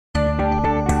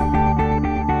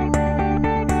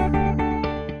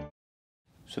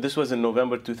So this was in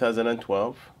November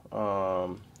 2012.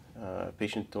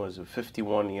 Patient was a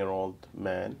 51-year-old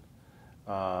man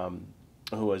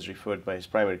who was referred by his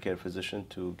primary care physician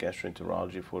to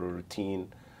gastroenterology for a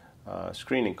routine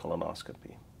screening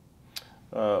colonoscopy.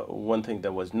 One thing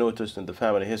that was noticed in the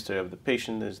family history of the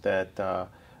patient is that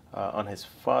on his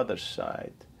father's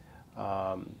side,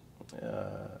 there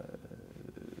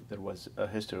was a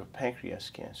history of pancreas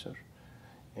cancer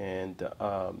and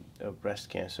breast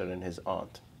cancer in his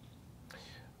aunt.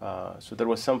 So there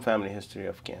was some family history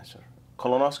of cancer.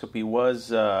 Colonoscopy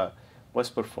was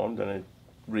performed, and it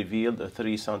revealed a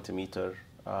 3-centimeter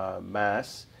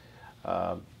mass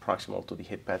proximal to the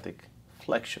hepatic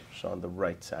flexures on the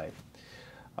right side.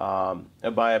 A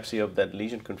biopsy of that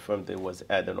lesion confirmed there was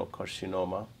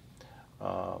adenocarcinoma,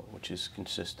 which is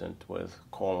consistent with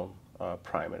colon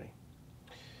primary.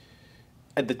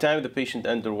 At the time, the patient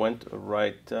underwent a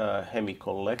right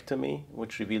hemicolectomy,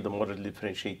 which revealed a moderately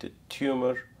differentiated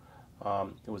tumor.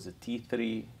 It was a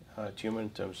T3 tumor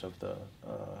in terms of the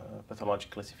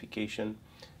pathologic classification,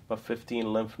 but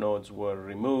 15 lymph nodes were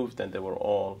removed, and they were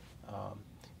all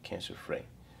cancer-free.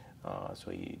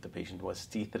 So the patient was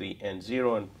T3 and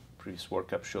 0, and previous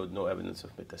workup showed no evidence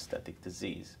of metastatic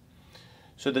disease.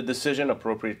 So the decision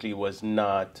appropriately was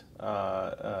not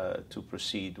to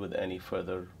proceed with any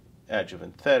further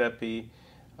adjuvant therapy.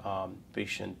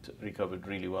 Patient recovered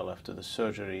really well after the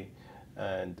surgery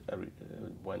and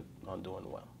went on doing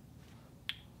well.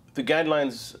 The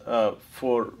guidelines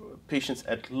for patients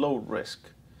at low risk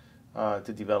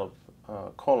to develop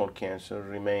colon cancer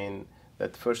remain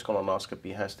that first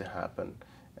colonoscopy has to happen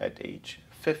at age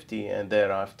 50, and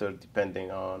thereafter,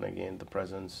 depending on, again, the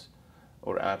presence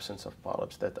or absence of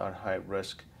polyps that are high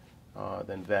risk,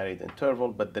 then varied interval.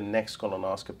 But the next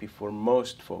colonoscopy for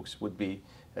most folks would be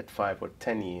at 5 or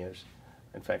 10 years.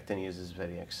 In fact, 10 years is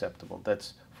very acceptable.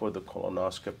 That's for the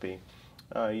colonoscopy.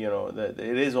 It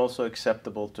is also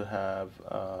acceptable to have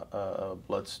a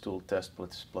blood stool test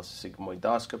plus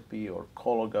sigmoidoscopy or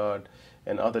Cologuard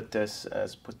and other tests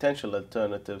as potential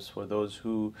alternatives for those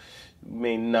who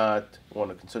may not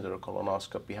want to consider a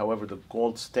colonoscopy. However, the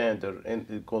gold standard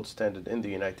in the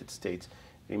United States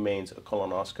remains a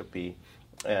colonoscopy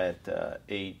at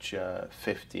age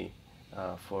 50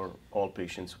 for all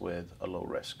patients with a low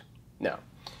risk. Now,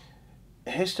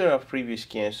 a history of previous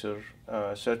cancer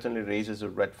certainly raises a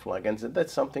red flag, and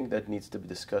that's something that needs to be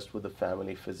discussed with the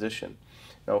family physician.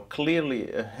 Now,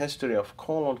 clearly, a history of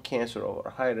colon cancer or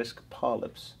high-risk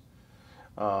polyps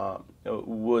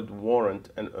would warrant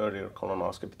an earlier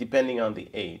colonoscopy, depending on the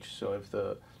age. So if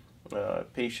the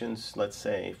patient's, let's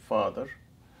say, father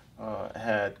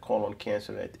had colon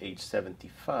cancer at age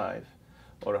 75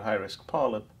 or a high-risk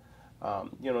polyp,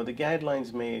 the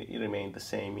guidelines may remain the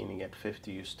same, meaning at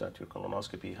 50 you start your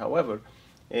colonoscopy. However,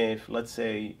 if, let's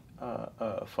say,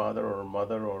 a father or a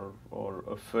mother or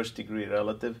a first-degree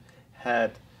relative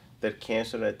had their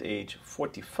cancer at age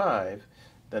 45,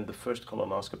 then the first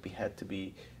colonoscopy had to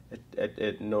be at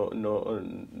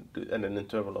an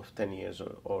interval of 10 years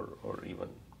or even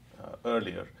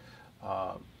earlier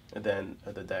than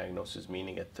the diagnosis,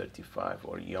 meaning at 35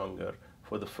 or younger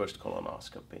for the first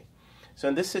colonoscopy. So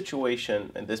in this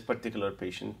situation, in this particular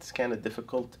patient, it's kind of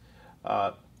difficult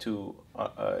to,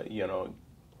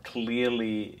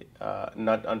 clearly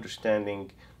not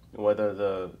understanding whether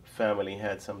the family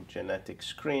had some genetic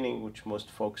screening, which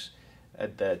most folks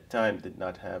at that time did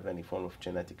not have any form of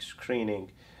genetic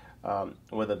screening,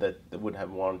 whether that would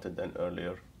have warranted an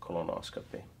earlier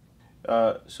colonoscopy.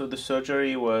 So the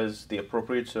surgery was the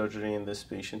appropriate surgery in this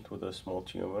patient with a small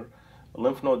tumor.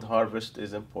 Lymph node harvest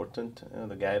is important.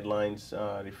 The guidelines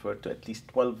refer to at least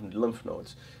 12 lymph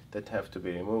nodes that have to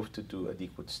be removed to do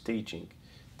adequate staging.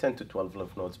 10 to 12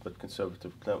 lymph nodes, but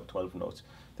conservative 12 nodes.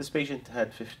 This patient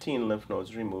had 15 lymph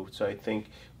nodes removed, so I think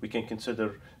we can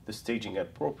consider the staging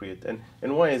appropriate. And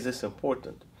why is this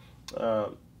important?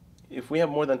 If we have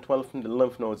more than 12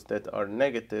 lymph nodes that are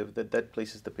negative, that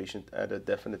places the patient at a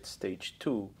definite stage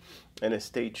 2. And a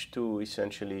stage 2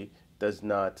 essentially does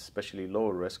not, especially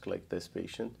lower risk like this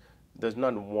patient, does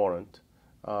not warrant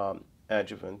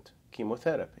adjuvant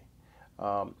chemotherapy.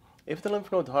 If the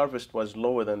lymph node harvest was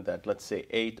lower than that, let's say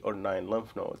 8 or 9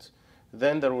 lymph nodes,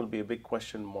 then there will be a big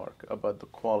question mark about the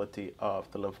quality of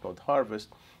the lymph node harvest,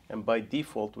 and by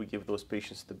default we give those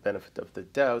patients the benefit of the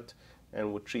doubt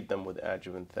and would treat them with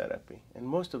adjuvant therapy, and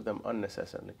most of them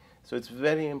unnecessarily. So it's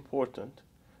very important,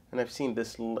 and I've seen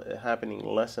this happening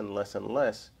less and less and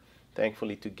less,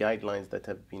 thankfully, to guidelines that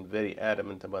have been very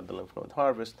adamant about the lymph node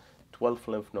harvest. 12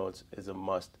 lymph nodes is a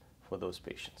must for those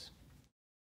patients.